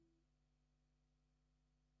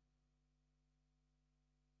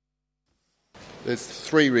There's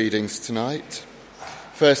 3 readings tonight.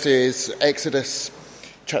 First is Exodus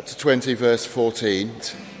chapter 20, verse 14.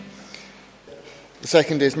 The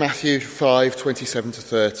second is Matthew 5, 27 to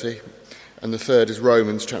 30. And the third is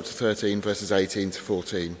Romans chapter 13, verses 18 to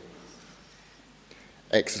 14.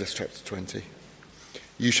 Exodus chapter 20.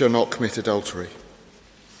 You shall not commit adultery.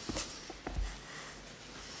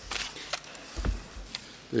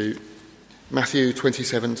 Matthew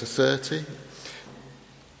 27 to 30.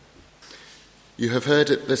 You have heard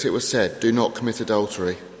that it was said, do not commit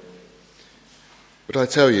adultery. But I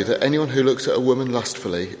tell you that anyone who looks at a woman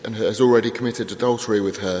lustfully and has already committed adultery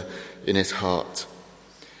with her in his heart.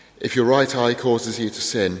 If your right eye causes you to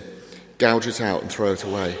sin, gouge it out and throw it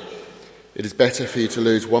away. It is better for you to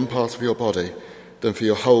lose one part of your body than for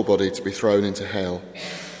your whole body to be thrown into hell.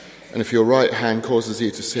 And if your right hand causes you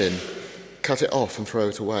to sin, cut it off and throw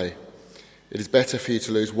it away. It is better for you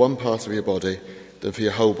to lose one part of your body than for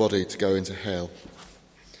your whole body to go into hell.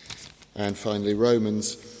 And finally,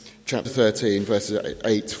 Romans chapter 13, verses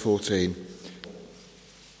 8 to 14.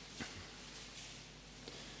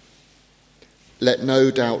 Let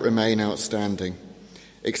no doubt remain outstanding,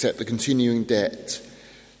 except the continuing debt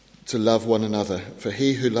to love one another, for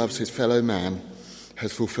he who loves his fellow man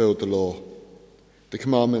has fulfilled the law. The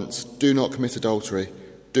commandments, do not commit adultery,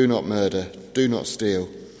 do not murder, do not steal,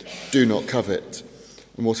 do not covet,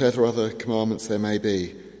 and whatever other commandments there may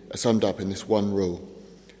be are summed up in this one rule: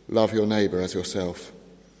 love your neighbour as yourself.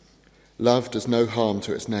 Love does no harm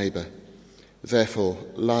to its neighbour. Therefore,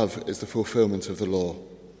 love is the fulfilment of the law.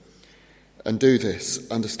 And do this,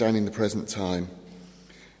 understanding the present time.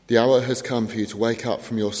 The hour has come for you to wake up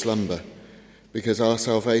from your slumber, because our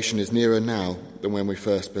salvation is nearer now than when we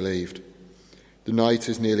first believed. The night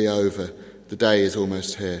is nearly over, the day is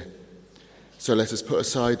almost here. So let us put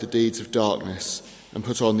aside the deeds of darkness and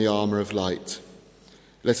put on the armour of light.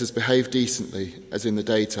 Let us behave decently as in the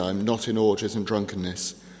daytime, not in orgies and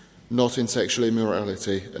drunkenness, not in sexual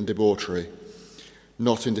immorality and debauchery,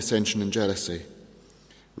 not in dissension and jealousy.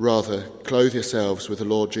 Rather, clothe yourselves with the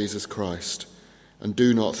Lord Jesus Christ, and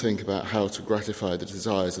do not think about how to gratify the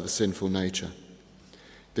desires of the sinful nature.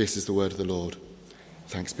 This is the word of the Lord.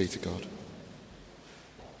 Thanks be to God.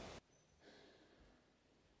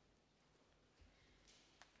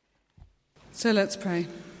 So let's pray.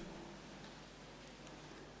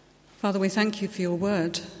 Father, we thank you for your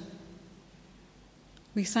word.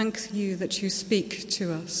 We thank you that you speak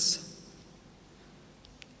to us.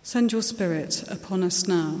 Send your Spirit upon us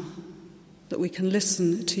now, that we can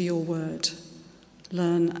listen to your word,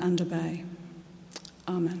 learn and obey.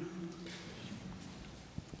 Amen.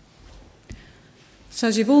 So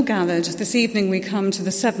as you've all gathered, this evening we come to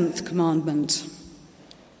the 7th commandment.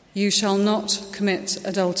 You shall not commit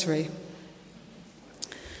adultery.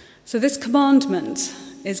 So this commandment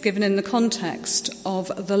is given in the context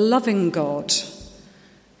of the loving God,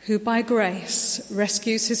 who by grace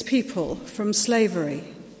rescues his people from slavery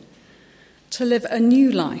to live a new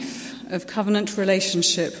life of covenant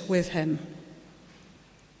relationship with him.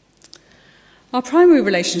 Our primary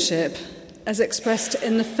relationship, as expressed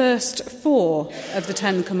in the first 4 of the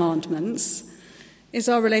 10 commandments, is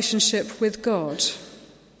our relationship with God.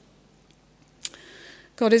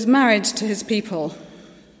 God is married to his people,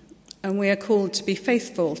 and we are called to be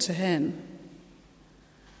faithful to him.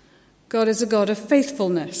 God is a God of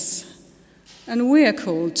faithfulness, and we are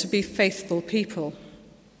called to be faithful people.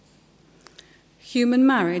 Human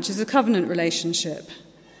marriage is a covenant relationship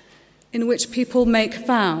in which people make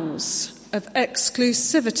vows of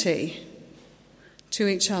exclusivity to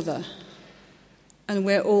each other, and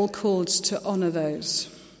we're all called to honour those.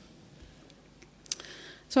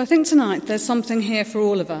 So I think tonight there's something here for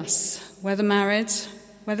all of us, whether married,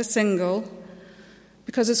 whether single,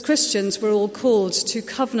 because as Christians we're all called to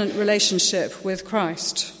covenant relationship with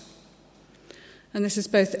Christ. And this is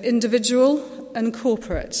both individual and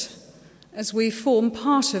corporate, as we form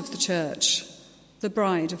part of the church, the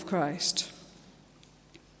bride of Christ.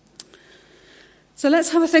 So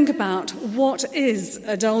let's have a think about what is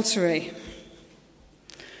adultery.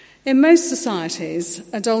 In most societies,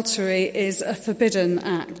 adultery is a forbidden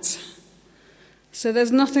act. So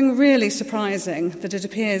there's nothing really surprising that it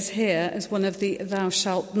appears here as one of the thou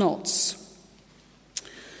shalt nots.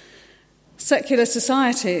 Secular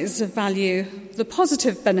societies value the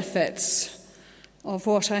positive benefits of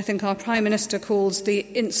what I think our Prime Minister calls the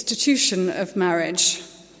institution of marriage.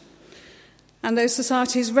 And those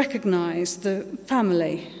societies recognise the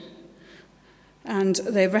family, and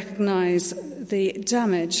they recognise the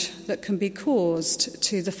damage that can be caused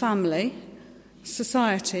to the family,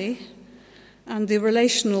 society, and the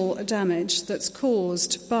relational damage that's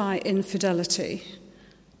caused by infidelity,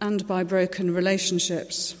 and by broken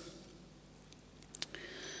relationships.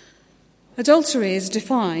 Adultery is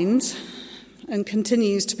defined and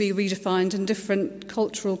continues to be redefined in different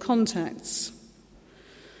cultural contexts.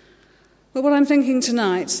 But what I'm thinking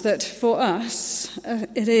tonight, that for us,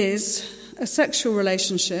 it is a sexual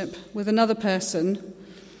relationship with another person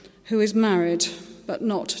who is married, but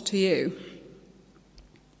not to you.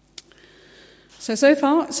 So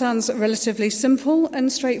far it sounds relatively simple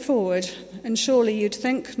and straightforward, and surely you'd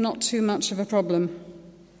think not too much of a problem.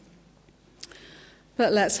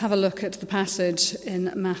 But let's have a look at the passage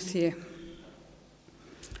in Matthew.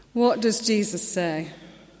 What does Jesus say?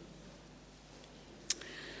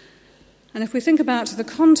 And if we think about the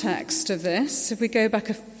context of this, if we go back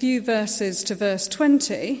a few verses to verse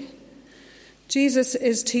 20, Jesus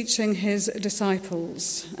is teaching his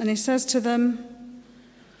disciples, and he says to them,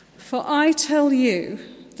 "For I tell you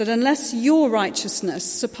that unless your righteousness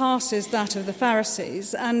surpasses that of the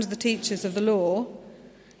Pharisees and the teachers of the law,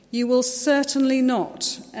 you will certainly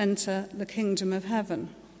not enter the kingdom of heaven."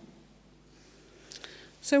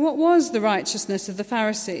 So what was the righteousness of the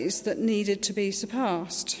Pharisees that needed to be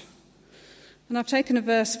surpassed? And I've taken a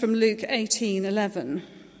verse from Luke 18:11.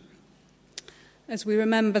 As we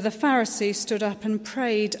remember, the Pharisee stood up and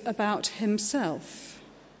prayed about himself.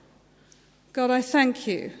 "God, I thank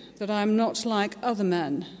you that I am not like other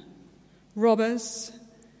men, robbers,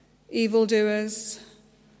 evildoers,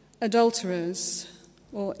 adulterers,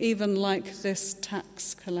 or even like this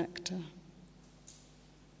tax collector."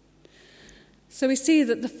 So we see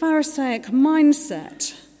that the Pharisaic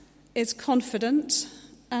mindset is confident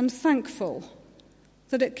and thankful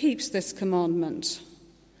that it keeps this commandment,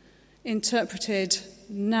 interpreted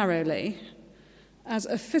narrowly as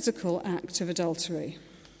a physical act of adultery.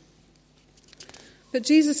 But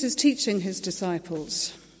Jesus is teaching his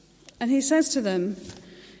disciples, and he says to them,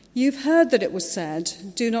 "You've heard that it was said,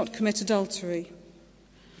 'Do not commit adultery.'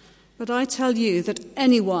 But I tell you that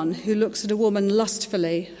anyone who looks at a woman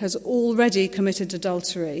lustfully has already committed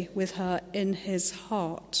adultery with her in his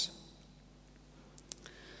heart."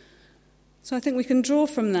 So I think we can draw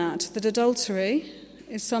from that adultery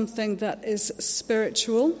is something that is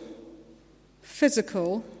spiritual,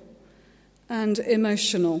 physical, and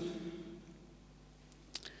emotional.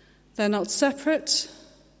 They're not separate,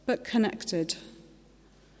 but connected,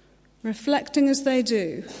 reflecting as they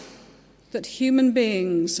do that human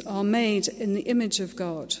beings are made in the image of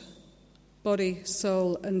God, body,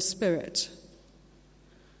 soul, and spirit.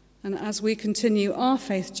 And as we continue our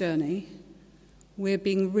faith journey, we're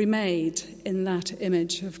being remade in that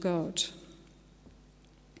image of God.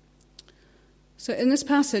 So in this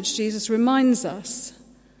passage, Jesus reminds us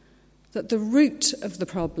that the root of the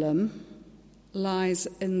problem lies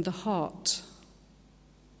in the heart.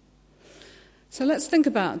 So let's think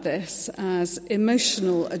about this as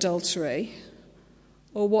emotional adultery,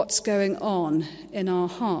 or what's going on in our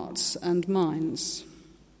hearts and minds.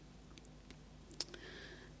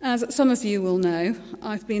 As some of you will know,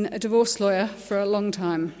 I've been a divorce lawyer for a long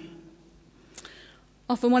time.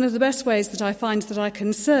 Often one of the best ways that I find that I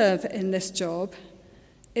can serve in this job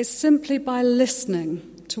is simply by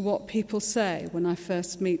listening to what people say when I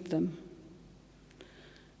first meet them.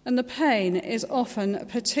 And the pain is often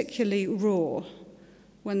particularly raw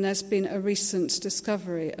when there's been a recent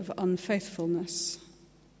discovery of unfaithfulness.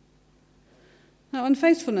 Now,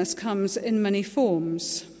 unfaithfulness comes in many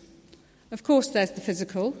forms. Of course, there's the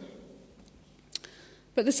physical,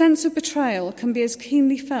 but the sense of betrayal can be as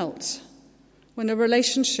keenly felt when a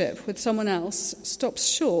relationship with someone else stops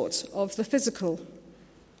short of the physical.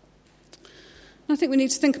 And I think we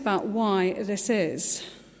need to think about why this is.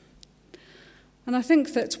 And I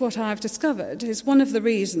think that what I've discovered is one of the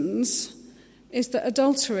reasons is that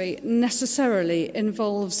adultery necessarily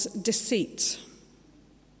involves deceit.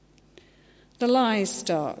 The lies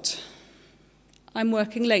start. "I'm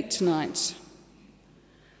working late tonight.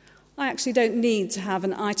 I actually don't need to have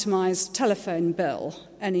an itemised telephone bill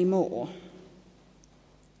anymore.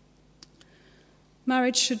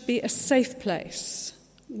 Marriage should be a safe place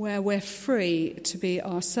where we're free to be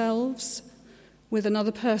ourselves with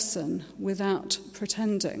another person without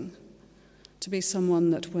pretending to be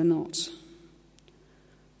someone that we're not.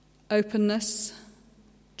 Openness,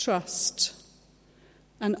 trust,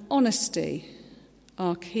 and honesty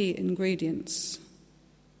are key ingredients.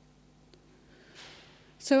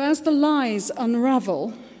 So as the lies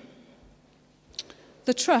unravel,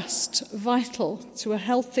 the trust vital to a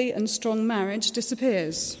healthy and strong marriage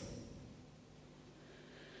disappears.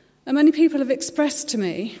 And many people have expressed to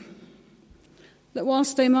me that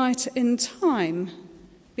whilst they might in time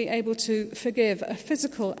be able to forgive a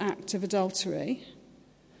physical act of adultery,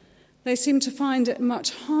 they seem to find it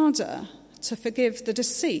much harder to forgive the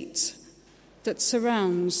deceit that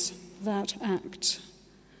surrounds that act,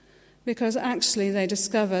 because actually they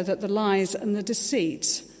discover that the lies and the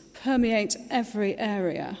deceit permeate every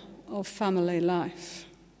area of family life.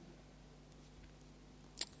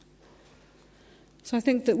 So I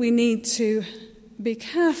think that we need to be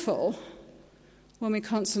careful when we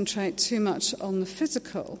concentrate too much on the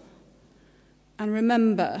physical and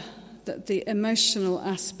remember that the emotional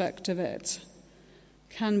aspect of it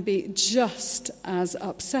can be just as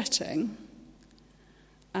upsetting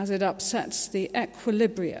as it upsets the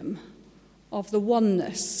equilibrium of the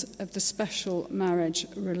oneness of the special marriage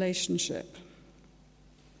relationship.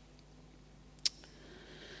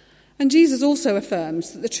 And Jesus also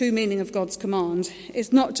affirms that the true meaning of God's command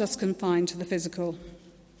is not just confined to the physical.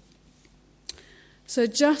 So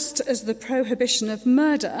just as the prohibition of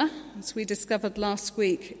murder, as we discovered last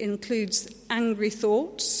week, includes angry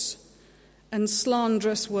thoughts and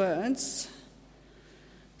slanderous words,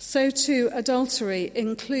 so too adultery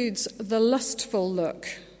includes the lustful look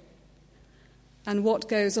and what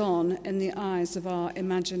goes on in the eyes of our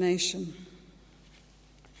imagination.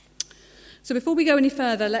 So before we go any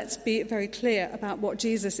further, let's be very clear about what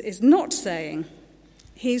Jesus is not saying.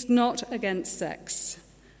 He's not against sex.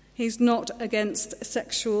 He's not against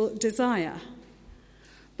sexual desire.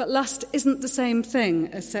 But lust isn't the same thing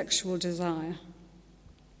as sexual desire.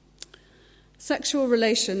 Sexual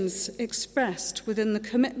relations expressed within the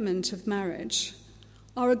commitment of marriage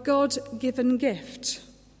are a God-given gift,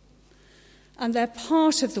 and they're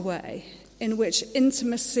part of the way in which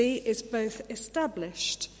intimacy is both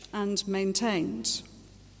established and maintained.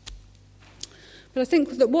 But I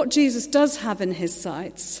think that what Jesus does have in his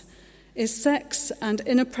sights is sex and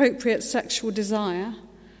inappropriate sexual desire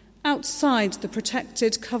outside the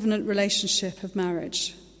protected covenant relationship of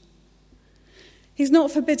marriage. He's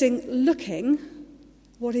not forbidding looking.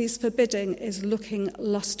 What he's forbidding is looking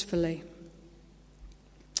lustfully.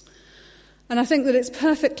 And I think that it's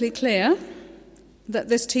perfectly clear that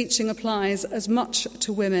this teaching applies as much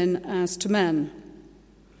to women as to men.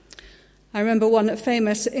 I remember one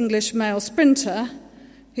famous English male sprinter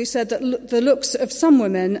who said that the looks of some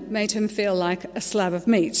women made him feel like a slab of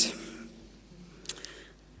meat.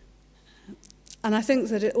 And I think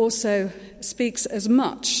that it also speaks as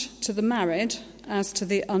much to the married as to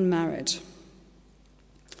the unmarried.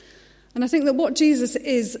 And I think that what Jesus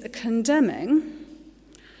is condemning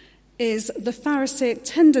is the Pharisaic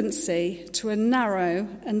tendency to a narrow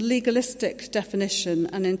and legalistic definition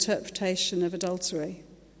and interpretation of adultery.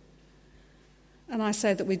 And I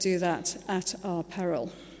say that we do that at our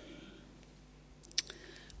peril.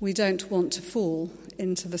 We don't want to fall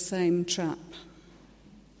into the same trap.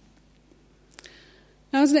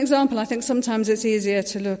 Now, as an example, I think sometimes it's easier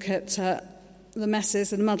to look at the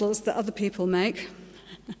messes and muddles that other people make.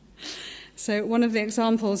 So one of the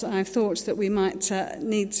examples I've thought that we might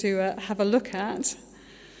need to have a look at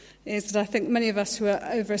is that I think many of us who are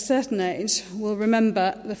over a certain age will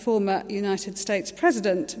remember the former United States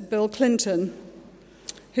President, Bill Clinton,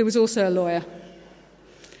 who was also a lawyer.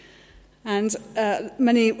 And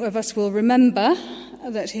many of us will remember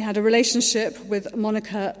that he had a relationship with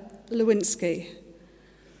Monica Lewinsky.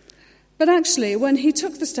 But actually, when he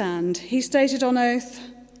took the stand, he stated on oath,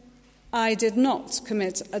 "I did not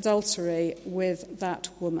commit adultery with that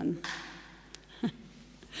woman."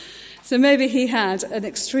 So maybe he had an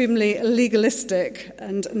extremely legalistic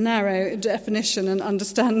and narrow definition and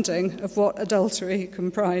understanding of what adultery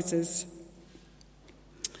comprises.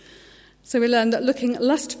 So we learn that looking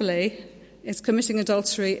lustfully is committing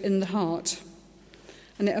adultery in the heart,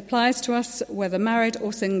 and it applies to us whether married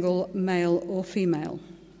or single, male or female.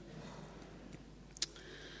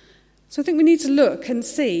 So I think we need to look and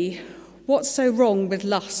see what's so wrong with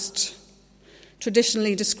lust,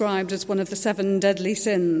 traditionally described as one of the 7 deadly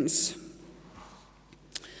sins.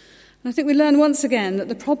 And I think we learn once again that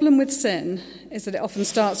the problem with sin is that it often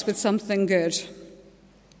starts with something good.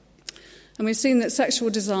 And we've seen that sexual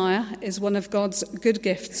desire is one of God's good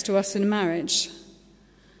gifts to us in marriage.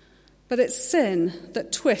 But it's sin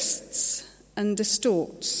that twists and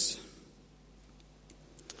distorts.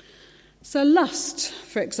 So lust,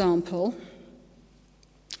 for example,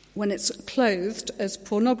 when it's clothed as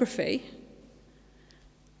pornography,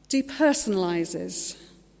 depersonalizes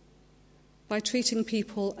by treating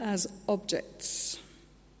people as objects.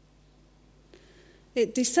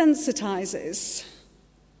 It desensitizes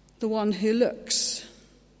the one who looks,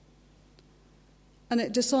 and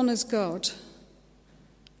it dishonors God,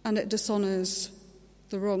 and it dishonors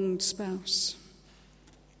the wronged spouse.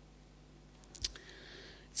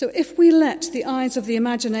 So if we let the eyes of the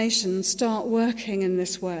imagination start working in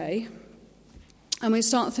this way, and we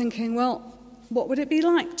start thinking, well, what would it be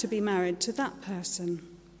like to be married to that person?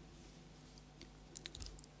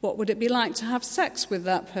 What would it be like to have sex with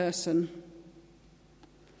that person?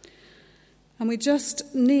 And we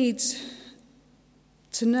just need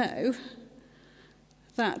to know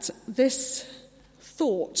that this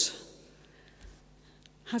thought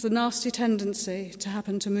has a nasty tendency to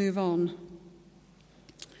happen to move on.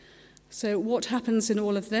 So what happens in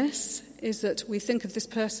all of this is that we think of this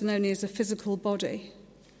person only as a physical body,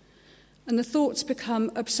 and the thoughts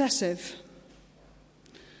become obsessive.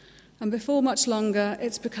 And before much longer,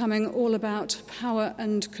 it's becoming all about power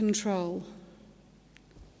and control,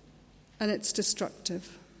 and it's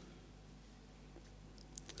destructive.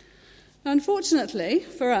 Now, unfortunately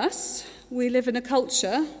for us, we live in a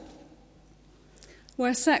culture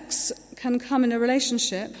where sex can come in a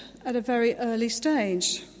relationship at a very early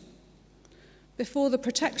stage, before the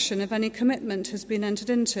protection of any commitment has been entered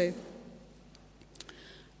into.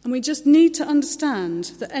 And we just need to understand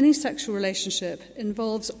that any sexual relationship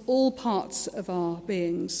involves all parts of our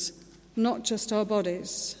beings, not just our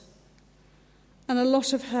bodies. And a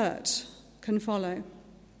lot of hurt can follow.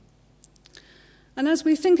 And as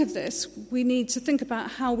we think of this, we need to think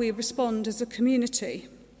about how we respond as a community.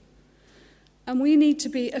 And we need to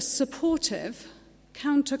be a supportive,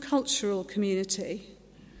 countercultural community,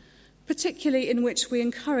 particularly in which we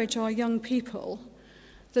encourage our young people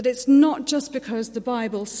that it's not just because the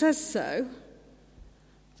Bible says so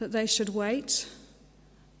that they should wait,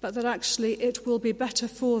 but that actually it will be better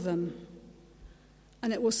for them,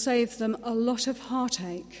 and it will save them a lot of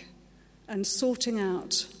heartache and sorting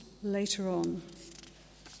out later on.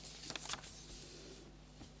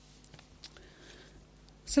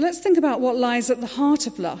 So let's think about what lies at the heart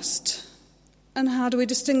of lust, and how do we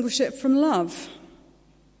distinguish it from love?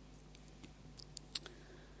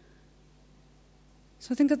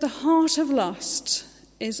 So I think at the heart of lust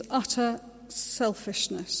is utter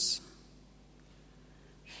selfishness.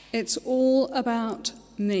 It's all about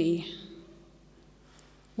me.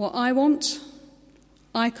 What I want,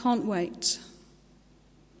 I can't wait.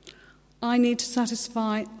 I need to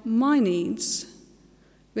satisfy my needs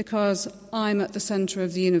because I'm at the centre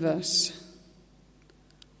of the universe.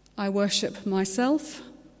 I worship myself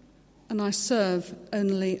and I serve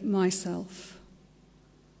only myself.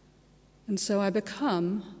 And so I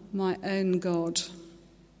become my own God.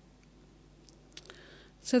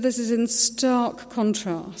 So this is in stark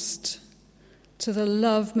contrast to the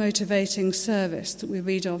love-motivating service that we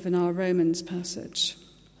read of in our Romans passage.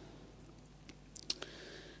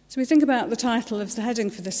 So we think about the title of the heading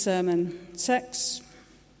for this sermon, Sex,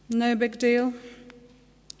 No Big Deal.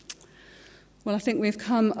 Well, I think we've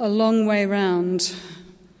come a long way round.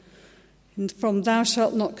 And from thou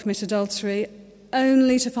shalt not commit adultery,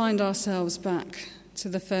 only to find ourselves back to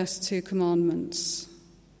the first two commandments.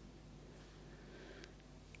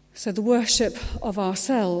 So the worship of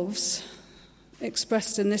ourselves,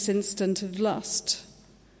 expressed in this instant of lust,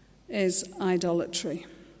 is idolatry.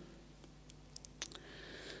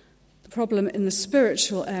 The problem in the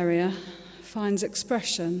spiritual area finds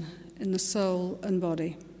expression in the soul and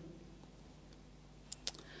body.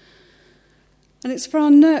 And it's for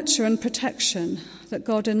our nurture and protection that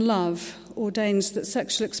God in love ordains that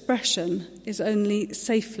sexual expression is only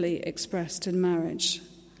safely expressed in marriage.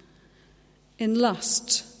 In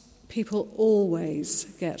lust, people always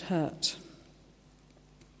get hurt.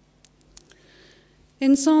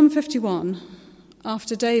 In Psalm 51,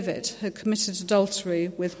 after David had committed adultery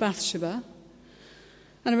with Bathsheba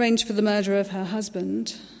and arranged for the murder of her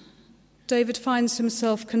husband, David finds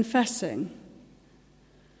himself confessing,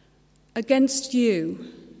 "Against you,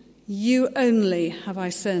 you only have I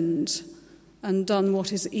sinned and done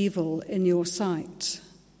what is evil in your sight."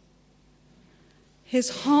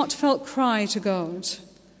 His heartfelt cry to God,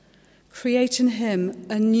 "Create in him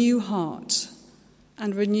a new heart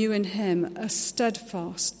and renew in him a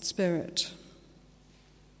steadfast spirit."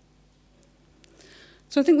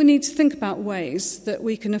 So I think we need to think about ways that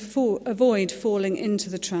we can avoid falling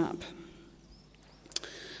into the trap.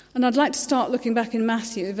 And I'd like to start looking back in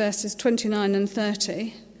Matthew, verses 29 and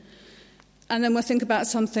 30, and then we'll think about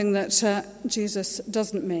something that Jesus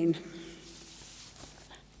doesn't mean.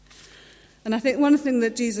 And I think one thing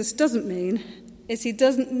that Jesus doesn't mean is he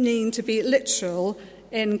doesn't mean to be literal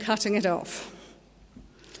in cutting it off.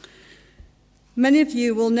 Many of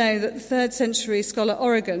you will know that the 3rd century scholar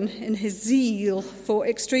Origen, in his zeal for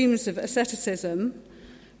extremes of asceticism,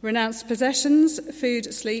 renounced possessions,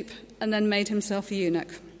 food, sleep, and then made himself a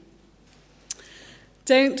eunuch.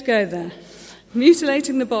 Don't go there.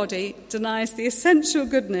 Mutilating the body denies the essential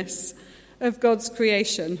goodness of God's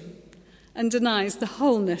creation and denies the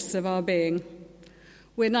wholeness of our being.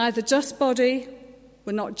 We're neither just body,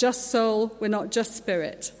 we're not just soul, we're not just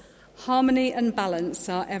spirit. Harmony and balance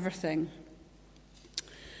are everything.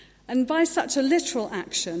 And by such a literal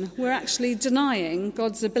action, we're actually denying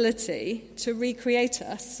God's ability to recreate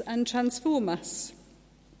us and transform us.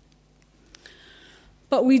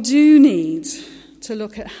 But we do need to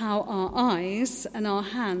look at how our eyes and our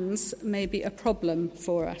hands may be a problem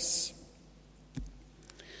for us.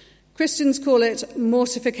 Christians call it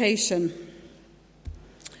mortification.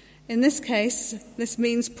 In this case, this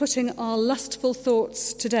means putting our lustful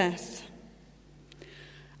thoughts to death.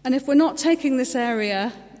 And if we're not taking this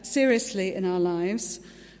area seriously in our lives,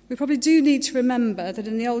 we probably do need to remember that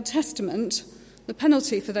in the Old Testament, the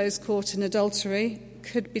penalty for those caught in adultery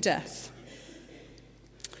could be death.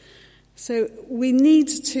 So we need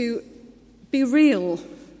to be real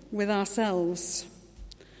with ourselves.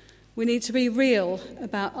 We need to be real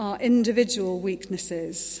about our individual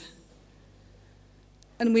weaknesses.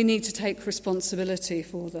 And we need to take responsibility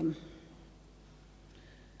for them.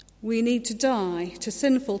 We need to die to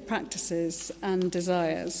sinful practices and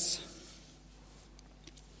desires.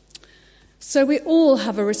 So we all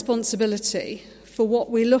have a responsibility for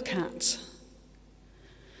what we look at.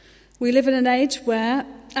 We live in an age where,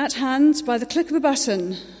 at hand, by the click of a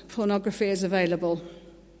button, pornography is available.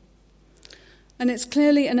 And it's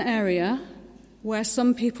clearly an area where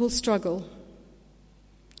some people struggle.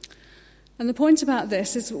 And the point about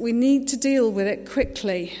this is that we need to deal with it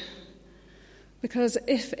quickly, because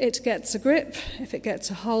if it gets a grip, if it gets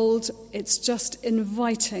a hold, it's just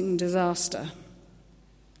inviting disaster.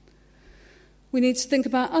 We need to think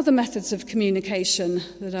about other methods of communication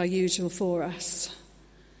that are usual for us.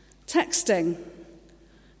 Texting,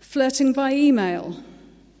 flirting by email,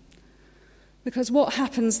 because what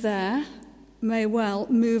happens there may well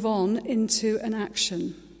move on into an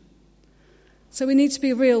action. So we need to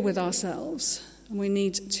be real with ourselves, and we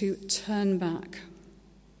need to turn back.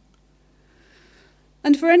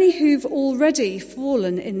 And for any who've already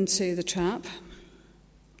fallen into the trap,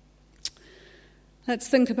 let's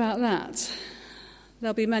think about that.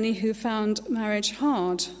 There'll be many who found marriage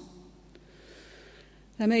hard.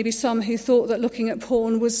 There may be some who thought that looking at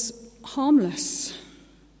porn was harmless.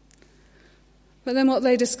 But then what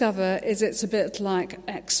they discover is it's a bit like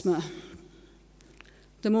eczema.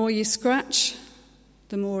 The more you scratch,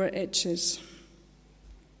 the more it itches.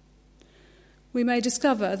 We may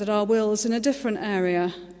discover that our wills in a different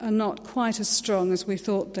area are not quite as strong as we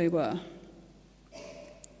thought they were.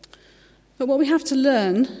 But what we have to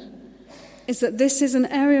learn is that this is an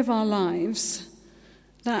area of our lives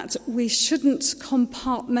that we shouldn't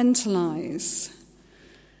compartmentalise.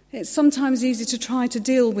 It's sometimes easy to try to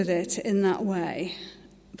deal with it in that way,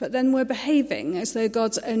 but then we're behaving as though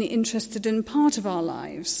God's only interested in part of our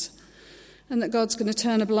lives, and that God's going to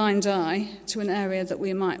turn a blind eye to an area that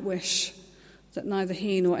we might wish that neither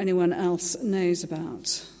he nor anyone else knows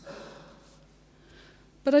about.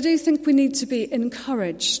 But I do think we need to be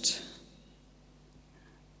encouraged.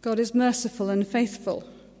 God is merciful and faithful.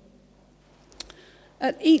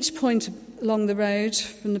 At each point along the road,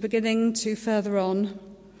 from the beginning to further on,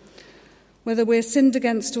 whether we're sinned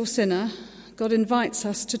against or sinner, God invites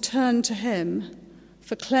us to turn to him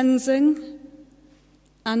for cleansing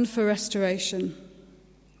and for restoration.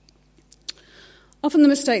 Often the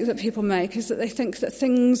mistake that people make is that they think that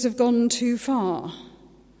things have gone too far.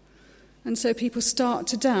 And so people start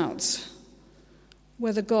to doubt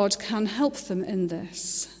whether God can help them in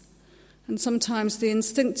this. And sometimes the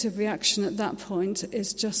instinctive reaction at that point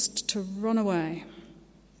is just to run away.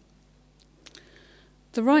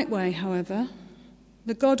 The right way, however,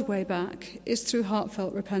 the God way back, is through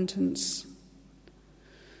heartfelt repentance.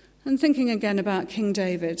 And thinking again about King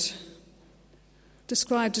David,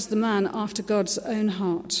 described as the man after God's own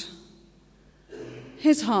heart.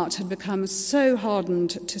 His heart had become so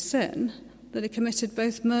hardened to sin that he committed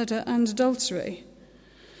both murder and adultery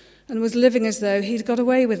and was living as though he'd got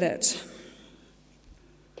away with it.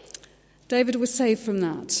 David was saved from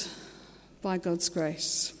that by God's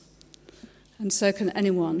grace. And so can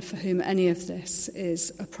anyone for whom any of this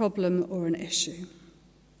is a problem or an issue.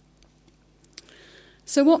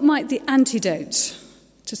 So what might the antidote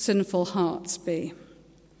to sinful hearts be?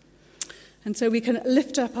 And so we can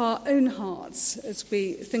lift up our own hearts as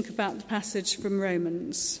we think about the passage from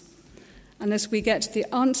Romans, and as we get the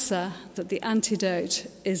answer that the antidote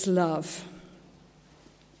is love.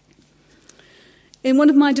 In one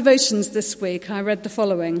of my devotions this week, I read the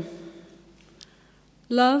following: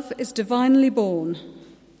 Love is divinely born.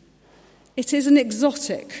 It is an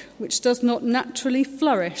exotic which does not naturally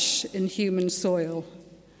flourish in human soil.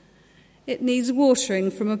 It needs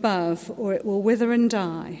watering from above, or it will wither and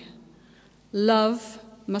die. Love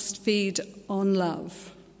must feed on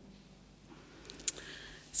love.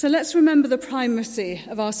 So let's remember the primacy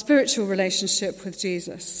of our spiritual relationship with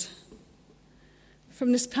Jesus.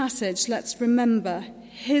 From this passage, let's remember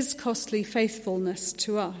his costly faithfulness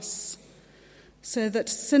to us, so that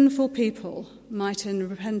sinful people might in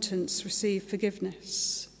repentance receive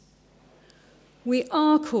forgiveness. We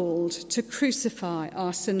are called to crucify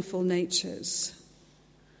our sinful natures.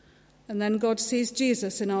 And then God sees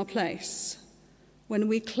Jesus in our place when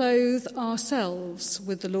we clothe ourselves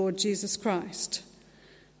with the Lord Jesus Christ,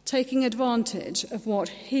 taking advantage of what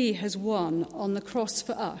he has won on the cross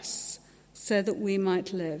for us so that we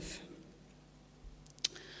might live.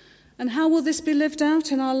 And how will this be lived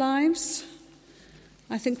out in our lives?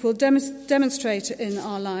 I think we'll demonstrate it in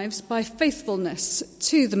our lives by faithfulness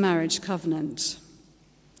to the marriage covenant.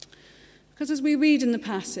 Because as we read in the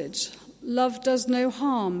passage, love does no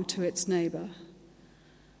harm to its neighbour.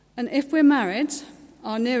 And if we're married,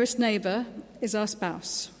 our nearest neighbour is our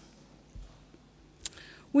spouse.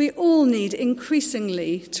 We all need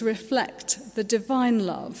increasingly to reflect the divine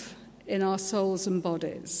love in our souls and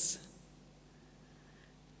bodies.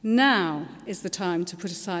 Now is the time to put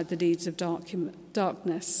aside the deeds of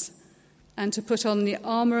darkness and to put on the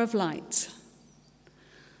armour of light.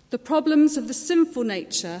 The problems of the sinful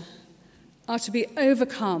nature are to be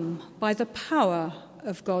overcome by the power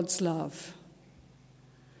of God's love.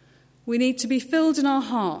 We need to be filled in our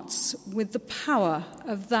hearts with the power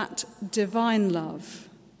of that divine love.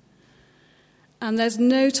 And there's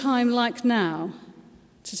no time like now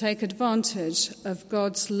to take advantage of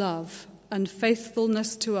God's love and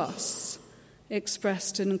faithfulness to us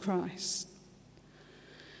expressed in Christ.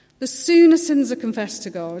 The sooner sins are confessed to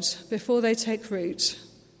God before they take root,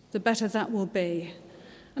 the better that will be.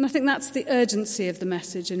 And I think that's the urgency of the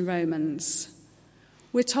message in Romans.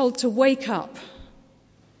 We're told to wake up.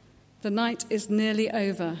 The night is nearly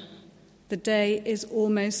over. The day is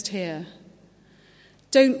almost here.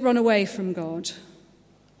 Don't run away from God.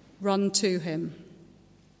 Run to him.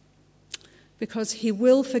 Because he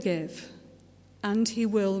will forgive and he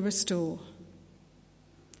will restore.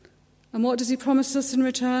 And what does he promise us in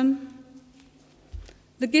return?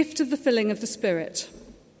 The gift of the filling of the Spirit.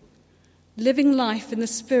 Living life in the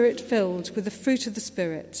Spirit filled with the fruit of the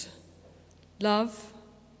Spirit. Love,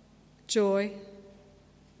 joy,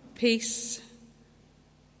 peace,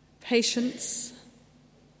 patience,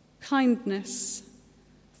 kindness,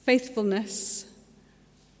 faithfulness,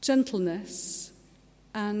 gentleness,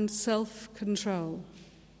 and self-control.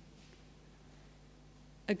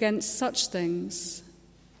 Against such things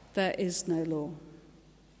there is no law.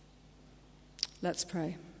 Let's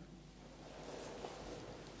pray.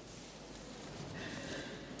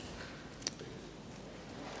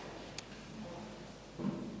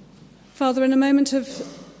 Father, in a moment of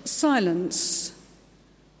silence,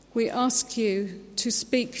 we ask you to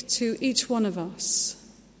speak to each one of us,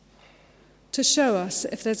 to show us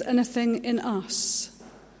if there's anything in us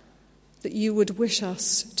that you would wish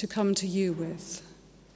us to come to you with.